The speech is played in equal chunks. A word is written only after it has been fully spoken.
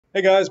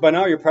Hey guys, by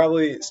now you're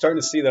probably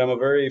starting to see that I'm a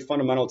very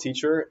fundamental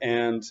teacher,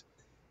 and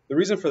the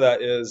reason for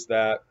that is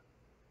that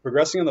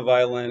progressing on the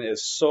violin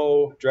is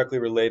so directly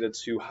related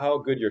to how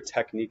good your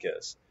technique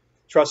is.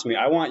 Trust me,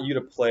 I want you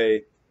to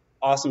play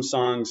awesome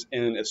songs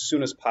in as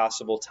soon as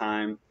possible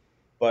time,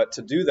 but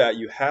to do that,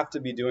 you have to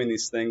be doing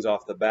these things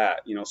off the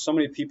bat. So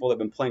many people have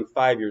been playing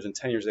 5 years and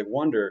 10 years, they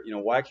wonder,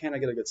 why can't I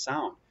get a good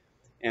sound?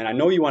 And I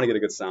know you want to get a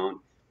good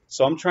sound.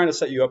 So I'm trying to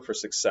set you up for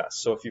success.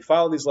 So if you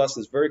follow these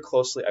lessons very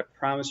closely, I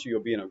promise you you'll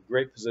be in a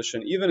great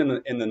position.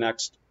 Even in the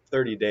next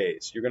 30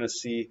 days, you're going to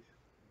see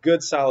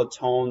good solid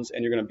tones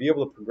and you're going to be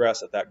able to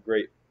progress at that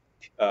great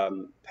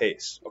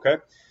pace. Okay.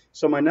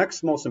 So my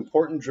next most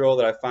important drill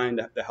that I find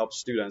that helps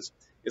students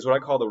is what I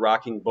call the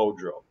rocking bow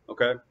drill.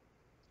 Okay.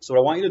 So what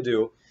I want you to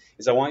do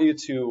is I want you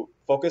to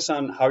focus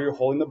on how you're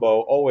holding the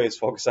bow. Always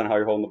focus on how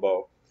you're holding the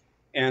bow,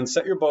 and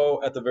set your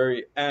bow at the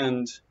very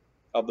end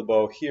of the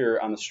bow here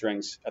on the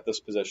strings at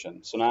this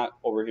position. So not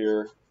over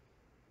here,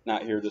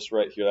 not here, just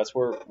right here. That's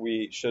where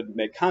we should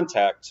make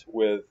contact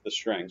with the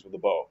strings, with the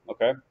bow,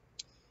 okay?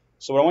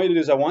 So what I want you to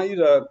do is I want you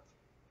to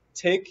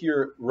take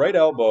your right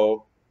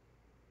elbow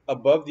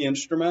above the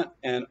instrument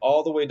and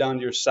all the way down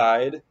to your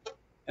side,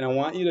 and I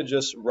want you to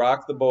just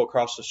rock the bow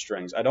across the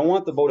strings. I don't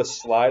want the bow to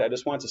slide, I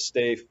just want it to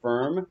stay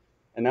firm,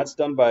 and that's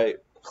done by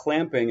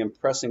clamping and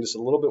pressing just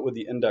a little bit with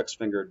the index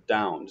finger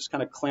down, just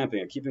kind of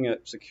clamping it, keeping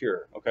it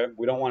secure, okay?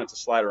 We don't want it to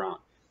slide around.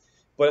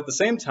 But at the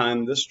same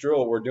time, this drill,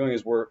 what we're doing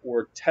is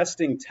we're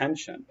testing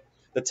tension.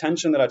 The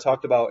tension that I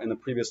talked about in the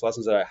previous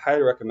lessons that I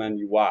highly recommend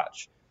you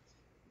watch,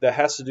 that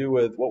has to do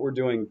with what we're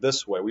doing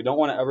this way. We don't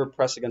want to ever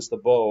press against the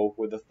bow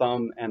with the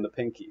thumb and the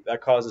pinky.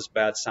 That causes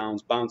bad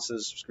sounds,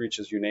 bounces,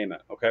 screeches, you name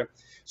it, okay?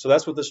 So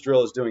that's what this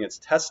drill is doing. It's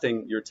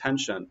testing your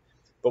tension,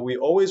 but we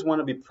always want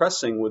to be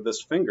pressing with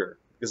this finger,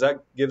 because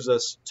that gives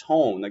us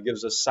tone, that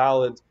gives us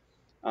solid,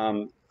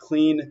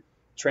 clean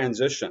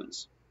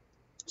transitions.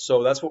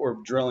 So that's what we're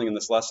drilling in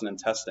this lesson and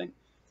testing.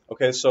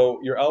 Okay, so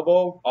your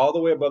elbow all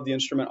the way above the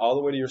instrument, all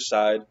the way to your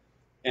side,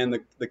 and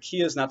the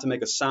key is not to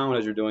make a sound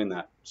as you're doing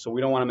that. So we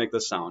don't want to make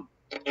this sound.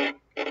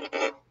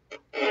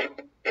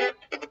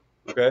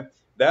 Okay,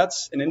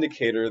 that's an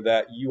indicator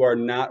that you are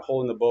not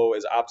holding the bow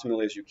as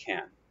optimally as you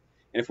can.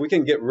 And if we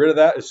can get rid of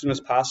that as soon as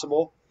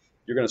possible,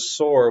 you're going to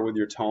soar with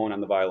your tone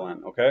on the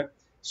violin, okay?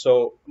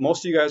 So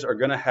most of you guys are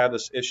going to have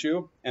this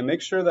issue, and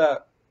make sure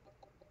that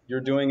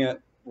you're doing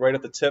it right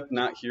at the tip,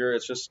 not here.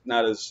 It's just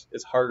not as,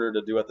 it's harder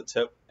to do at the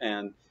tip,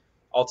 and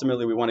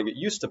ultimately we want to get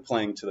used to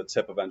playing to the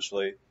tip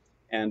eventually,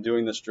 and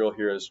doing this drill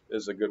here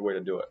is a good way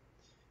to do it.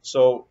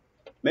 So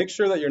make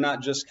sure that you're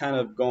not just kind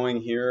of going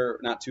here,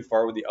 not too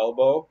far with the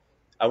elbow.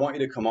 I want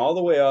you to come all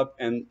the way up,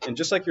 and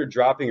just like you're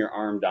dropping your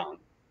arm down.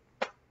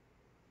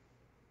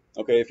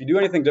 Okay, if you do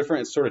anything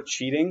different, it's sort of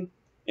cheating.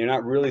 You're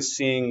not really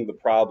seeing the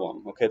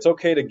problem. Okay, it's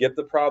okay to get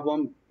the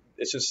problem.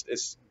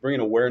 It's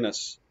bringing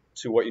awareness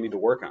to what you need to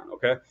work on.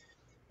 Okay,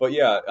 but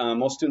yeah,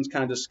 most students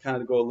kind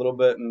of go a little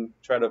bit and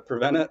try to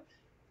prevent it.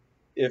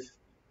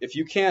 If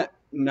you can't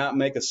not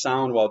make a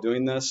sound while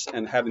doing this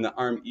and having the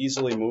arm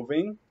easily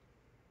moving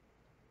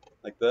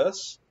like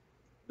this,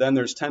 then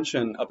there's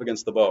tension up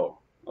against the bow.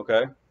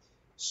 Okay,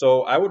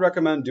 so I would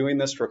recommend doing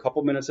this for a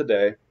couple minutes a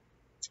day,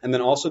 and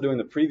then also doing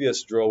the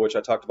previous drill, which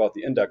I talked about,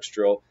 the index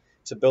drill,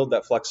 to build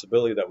that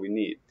flexibility that we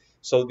need.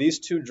 So these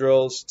two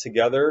drills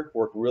together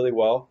work really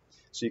well.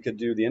 So you could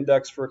do the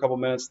index for a couple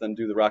minutes, then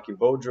do the rocking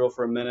bow drill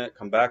for a minute,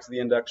 come back to the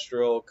index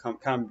drill,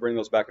 kind of bring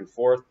those back and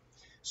forth.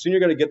 Soon you're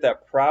going to get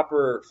that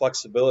proper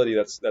flexibility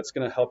that's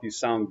going to help you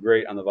sound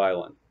great on the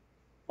violin.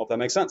 Hope that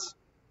makes sense.